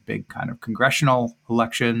elections, big kind of congressional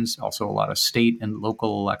elections, also a lot of state and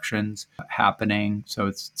local elections happening. So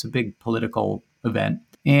it's a big political event.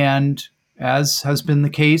 And as has been the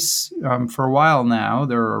case for a while now,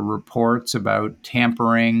 there are reports about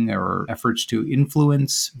tampering or efforts to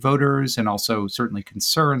influence voters, and also certainly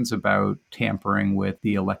concerns about tampering with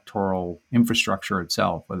the electoral infrastructure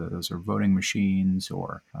itself, whether those are voting machines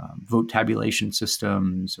or vote tabulation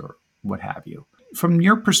systems or what have you. From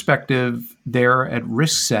your perspective there at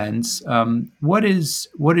RiskSense, what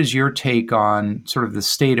is your take on sort of the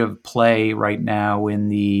state of play right now in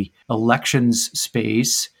the elections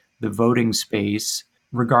space, the voting space,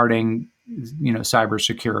 regarding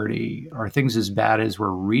cybersecurity? Are things as bad as we're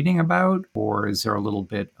reading about, or is there a little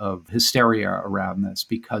bit of hysteria around this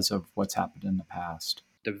because of what's happened in the past?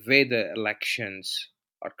 The way the elections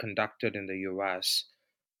are conducted in the US,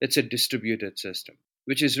 it's a distributed system,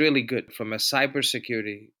 which is really good from a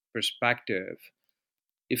cybersecurity perspective.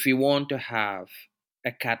 If you want to have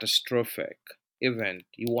a catastrophic event,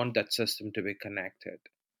 you want that system to be connected.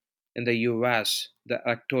 In the US, the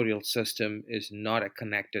electoral system is not a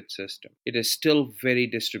connected system. It is still very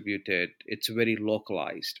distributed. It's very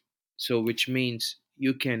localized. So which means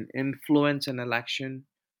you can influence an election,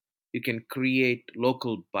 you can create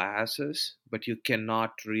local biases, but you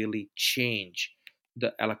cannot really change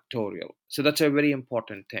the electoral. So that's a very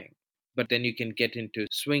important thing. But then you can get into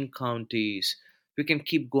swing counties. We can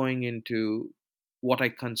keep going into what I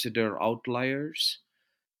consider outliers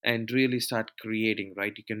and really start creating,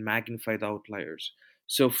 right? You can magnify the outliers.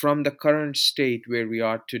 So, from the current state where we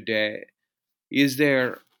are today, is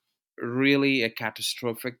there really a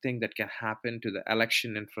catastrophic thing that can happen to the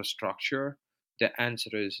election infrastructure? The answer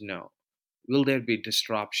is no. Will there be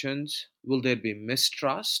disruptions? Will there be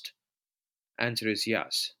mistrust? Answer is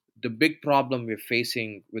yes. The big problem we're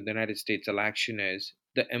facing with the United States election is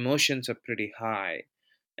the emotions are pretty high,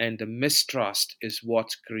 and the mistrust is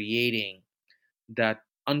what's creating that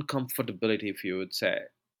uncomfortability, if you would say.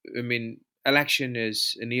 I mean, election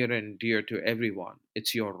is near and dear to everyone.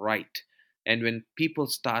 It's your right. And when people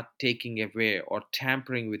start taking away or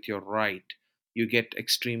tampering with your right, you get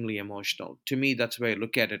extremely emotional. To me, that's why I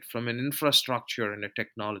look at it from an infrastructure and a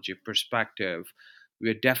technology perspective.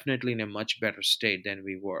 We're definitely in a much better state than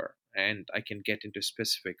we were. And I can get into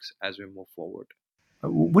specifics as we move forward.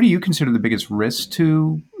 What do you consider the biggest risk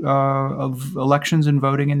to of elections and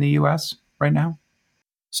voting in the U.S. right now?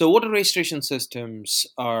 So, voter registration systems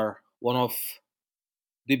are one of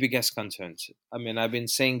the biggest concerns. I mean, I've been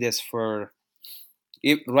saying this for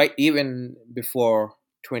right even before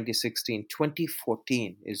 2016.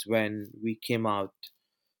 2014 is when we came out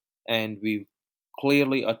and we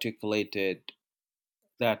clearly articulated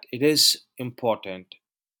that it is important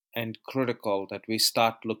and critical that we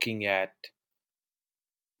start looking at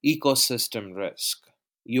ecosystem risk.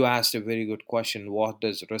 You asked a very good question: what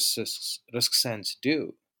does risk sense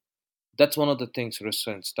do? That's one of the things risk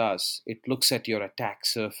sense does. It looks at your attack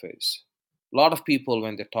surface. A lot of people,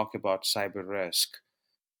 when they talk about cyber risk,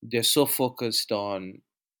 they're so focused on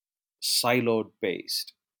siloed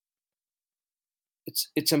based.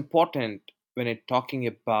 It's important when it's talking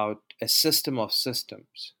about a system of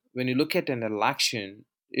systems. When you look at an election,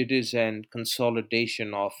 it is an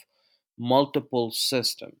consolidation of multiple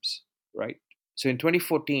systems, right? So in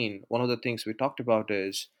 2014, one of the things we talked about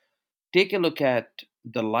is take a look at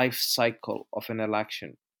the life cycle of an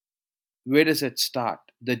election. Where does it start?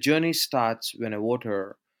 The journey starts when a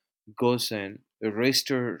voter goes in,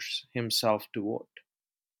 registers himself to vote.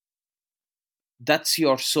 That's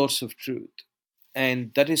your source of truth.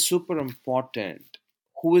 And that is super important.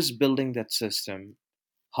 Who is building that system?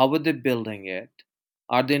 How are they building it?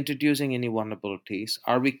 Are they introducing any vulnerabilities?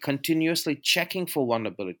 Are we continuously checking for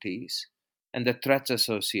vulnerabilities and the threats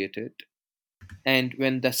associated? And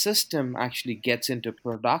when the system actually gets into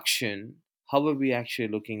production, how are we actually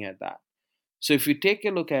looking at that? So if you take a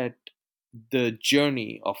look at the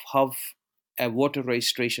journey of how a voter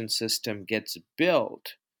registration system gets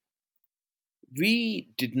built, we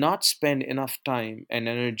did not spend enough time and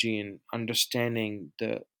energy in understanding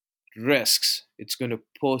the risks it's going to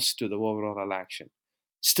pose to the overall election.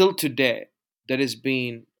 Still today, that has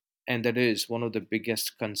been and that is one of the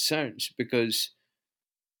biggest concerns because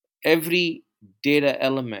every data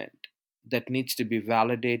element that needs to be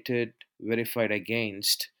validated, verified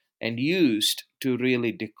against, and used to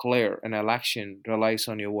really declare an election relies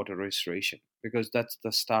on your voter registration because that's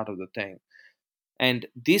the start of the thing. And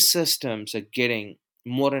these systems are getting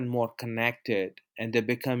more and more connected and they're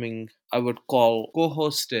becoming, I would call, co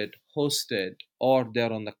hosted, hosted, or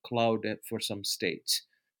they're on the cloud for some states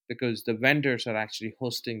because the vendors are actually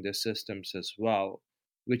hosting the systems as well,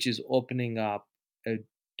 which is opening up a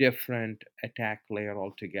different attack layer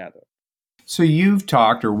altogether. So you've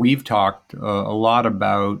talked, or we've talked a lot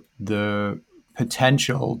about the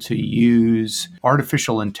potential to use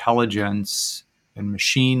artificial intelligence and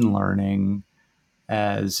machine learning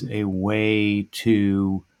as a way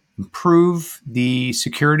to improve the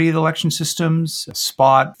security of the election systems,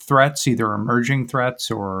 spot threats, either emerging threats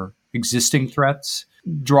or existing threats.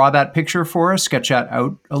 Draw that picture for us, sketch that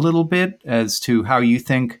out a little bit as to how you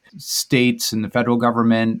think states and the federal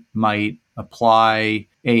government might apply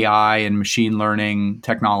AI and machine learning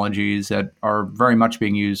technologies that are very much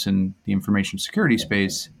being used in the information security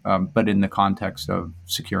space, but in the context of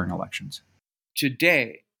securing elections.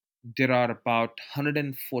 Today, there are about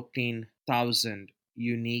 114,000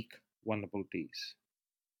 unique vulnerabilities.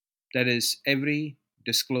 That is every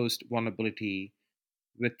disclosed vulnerability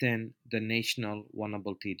within the National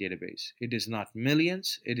Vulnerability Database. It is not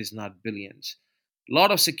millions, it is not billions. A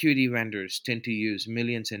lot of security vendors tend to use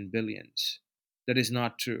millions and billions. That is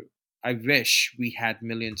not true. I wish we had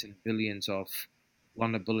millions and billions of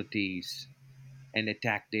vulnerabilities and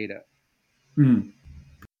attack data. Mm.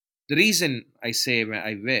 The reason I say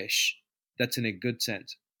I wish, that's in a good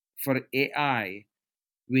sense. For AI,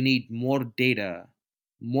 we need more data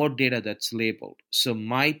that's labeled. So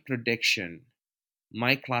my prediction,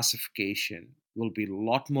 my classification will be a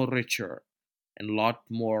lot more richer and a lot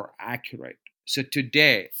more accurate. So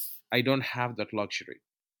today, I don't have that luxury.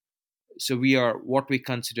 So we are what we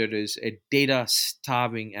consider is a data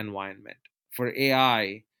starving environment. For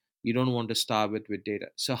AI, you don't want to starve it with data.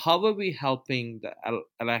 So how are we helping the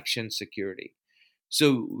election security?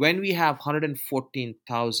 So when we have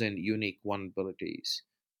 114,000 unique vulnerabilities,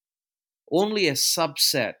 only a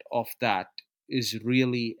subset of that is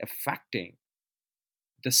really affecting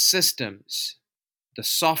the systems, the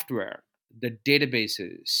software, the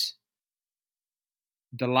databases,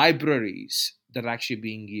 the libraries that are actually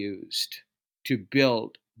being used to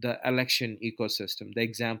build the election ecosystem. The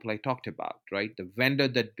example I talked about, right? The vendor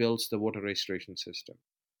that builds the voter registration system,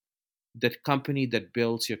 the company that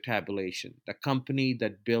builds your tabulation, the company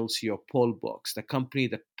that builds your poll books, the company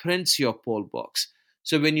that prints your poll books.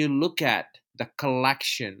 So when you look at the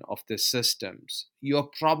collection of the systems, you're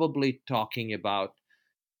probably talking about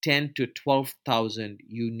 10 to 12,000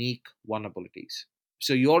 unique vulnerabilities.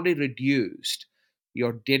 So you already reduced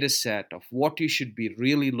your data set of what you should be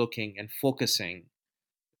really looking and focusing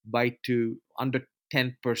by to under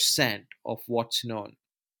 10% of what's known.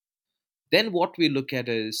 Then what we look at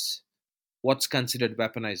is what's considered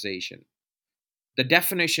weaponization. The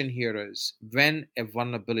definition here is when a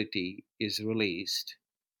vulnerability is released,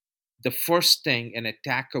 the first thing an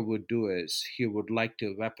attacker would do is he would like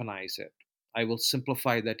to weaponize it. I will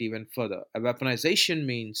simplify that even further. A weaponization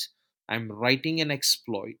means I'm writing an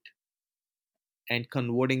exploit and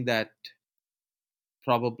converting that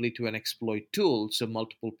probably to an exploit tool so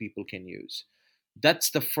multiple people can use. That's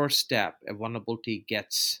the first step. A vulnerability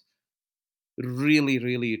gets really,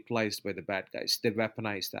 really utilized by the bad guys. They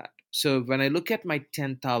weaponize that. So when I look at my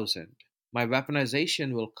 10,000, my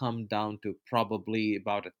weaponization will come down to probably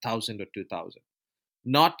about 1,000 or 2,000.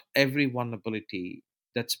 Not every vulnerability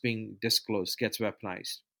that's being disclosed gets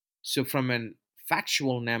weaponized. So from an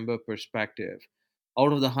factual number perspective,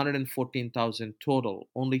 out of the 114,000 total,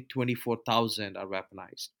 only 24,000 are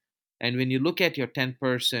weaponized. And when you look at your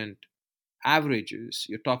 10% averages,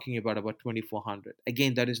 you're talking about 2,400.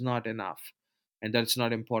 Again, that is not enough. And that's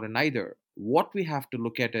not important either. What we have to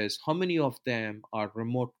look at is how many of them are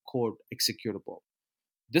remote code executable.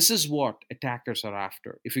 This is what attackers are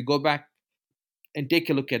after. If you go back and take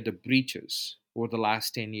a look at the breaches over the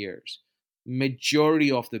last 10 years, majority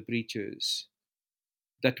of the breaches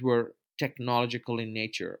that were technological in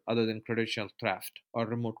nature, other than credential theft or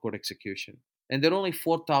remote code execution, and there are only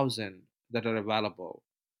 4,000 that are available,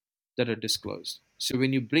 that are disclosed. So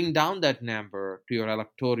when you bring down that number to your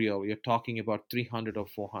electoral, you're talking about 300 or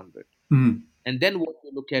 400. Mm. And then what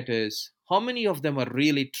you look at is how many of them are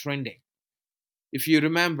really trending. If you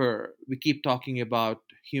remember, we keep talking about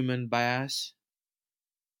human bias.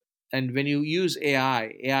 And when you use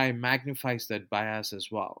AI magnifies that bias as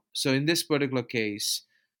well. So in this particular case,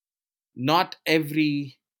 not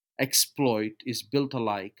every exploit is built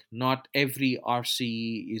alike. Not every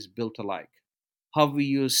RCE is built alike. How we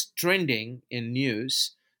use trending in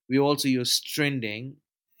news, we also use trending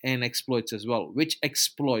in exploits as well. Which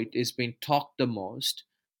exploit is being talked the most?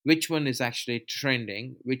 Which one is actually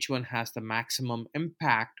trending? Which one has the maximum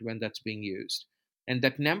impact when that's being used? And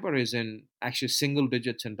that number is in actually single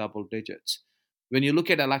digits and double digits. When you look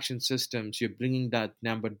at election systems, you're bringing that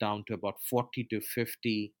number down to about 40 to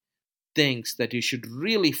 50 things that you should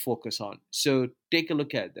really focus on. So take a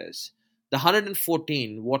look at this. The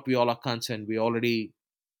 114, what we all are concerned, we already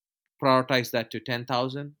prioritized that to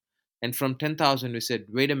 10,000. And from 10,000, we said,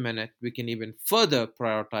 wait a minute, we can even further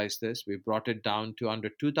prioritize this. We brought it down to under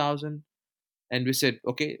 2,000. And we said,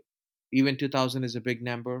 okay, even 2,000 is a big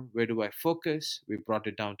number. Where do I focus? We brought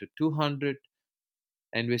it down to 200.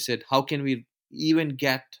 And we said, how can we even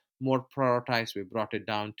get more prioritized? We brought it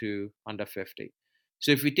down to under 50.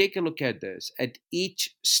 So if we take a look at this, at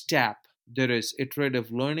each step, there is iterative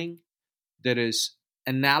learning, there is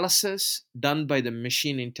analysis done by the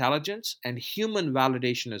machine intelligence, and human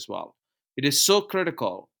validation as well. It is so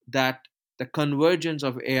critical that the convergence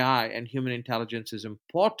of AI and human intelligence is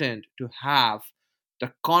important to have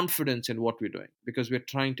the confidence in what we're doing, because we're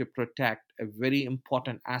trying to protect a very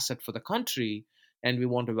important asset for the country and we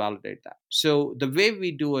want to validate that. So the way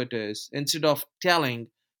we do it is, instead of telling,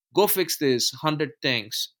 go fix these 100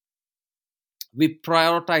 things, we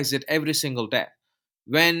prioritize it every single day.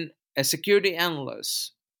 When a security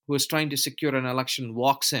analyst who is trying to secure an election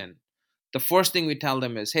walks in, the first thing we tell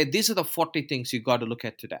them is, hey, these are the 40 things you got to look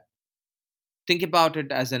at today. Think about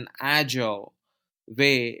it as an agile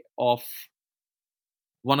way of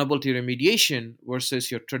vulnerability remediation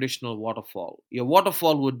versus your traditional waterfall. Your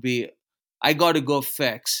waterfall would be, I got to go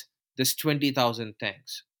fix this 20,000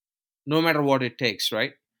 things, no matter what it takes,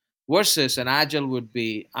 right? Versus an agile would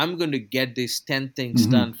be, I'm going to get these 10 things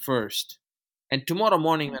done first. And tomorrow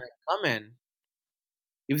morning when I come in,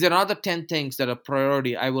 If there are other 10 things that are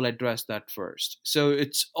priority, I will address that first. So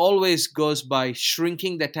it always goes by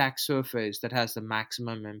shrinking the attack surface that has the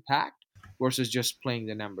maximum impact versus just playing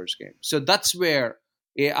the numbers game. So that's where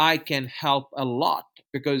AI can help a lot,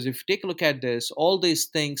 because if you take a look at this, all these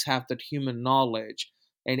things have that human knowledge,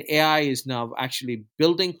 and AI is now actually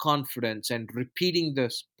building confidence and repeating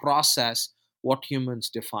this process what humans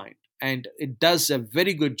defined. And it does a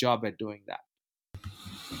very good job at doing that.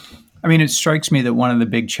 I mean, it strikes me that one of the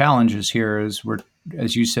big challenges here is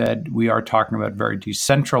as you said, we are talking about very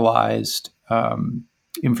decentralized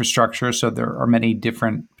infrastructure. So there are many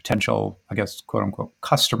different potential, I guess, quote unquote,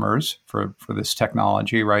 customers for this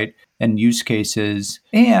technology, right? And use cases.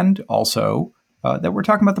 And also that we're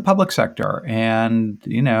talking about the public sector and,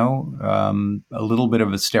 a little bit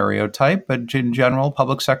of a stereotype, but in general,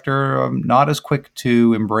 public sector, not as quick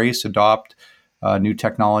to embrace, adopt new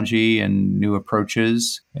technology and new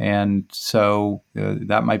approaches. And so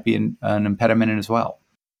that might be an impediment as well.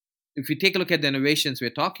 If you take a look at the innovations we're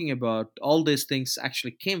talking about, all these things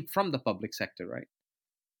actually came from the public sector, right?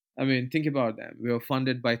 I mean, think about them. We were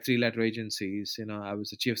funded by 3-letter agencies. I was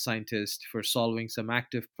the chief scientist for solving some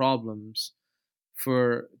active problems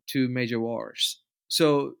for 2 major wars.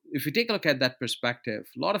 So if you take a look at that perspective,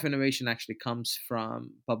 a lot of innovation actually comes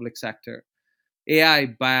from public sector. AI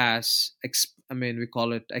bias, we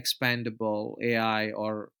call it expandable AI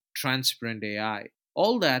or transparent AI.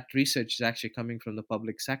 All that research is actually coming from the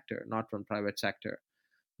public sector, not from private sector.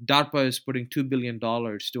 DARPA is putting $2 billion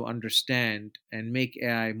to understand and make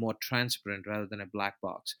AI more transparent rather than a black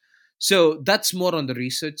box. So that's more on the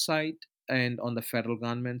research side and on the federal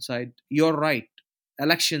government side. You're right.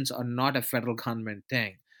 Elections are not a federal government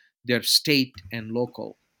thing. They're state and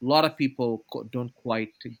local. A lot of people don't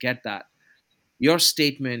quite get that. Your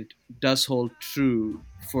statement does hold true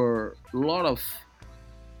for a lot of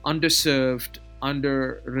underserved,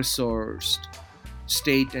 under-resourced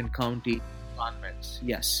state and county governments.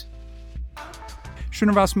 Yes.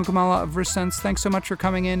 Srinivas Mukamala of RiskSense, thanks so much for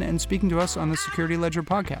coming in and speaking to us on the Security Ledger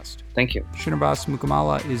podcast. Thank you. Srinivas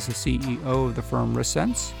Mukamala is the CEO of the firm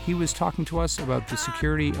RiskSense. He was talking to us about the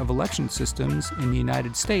security of election systems in the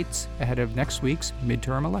United States ahead of next week's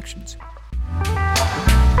midterm elections.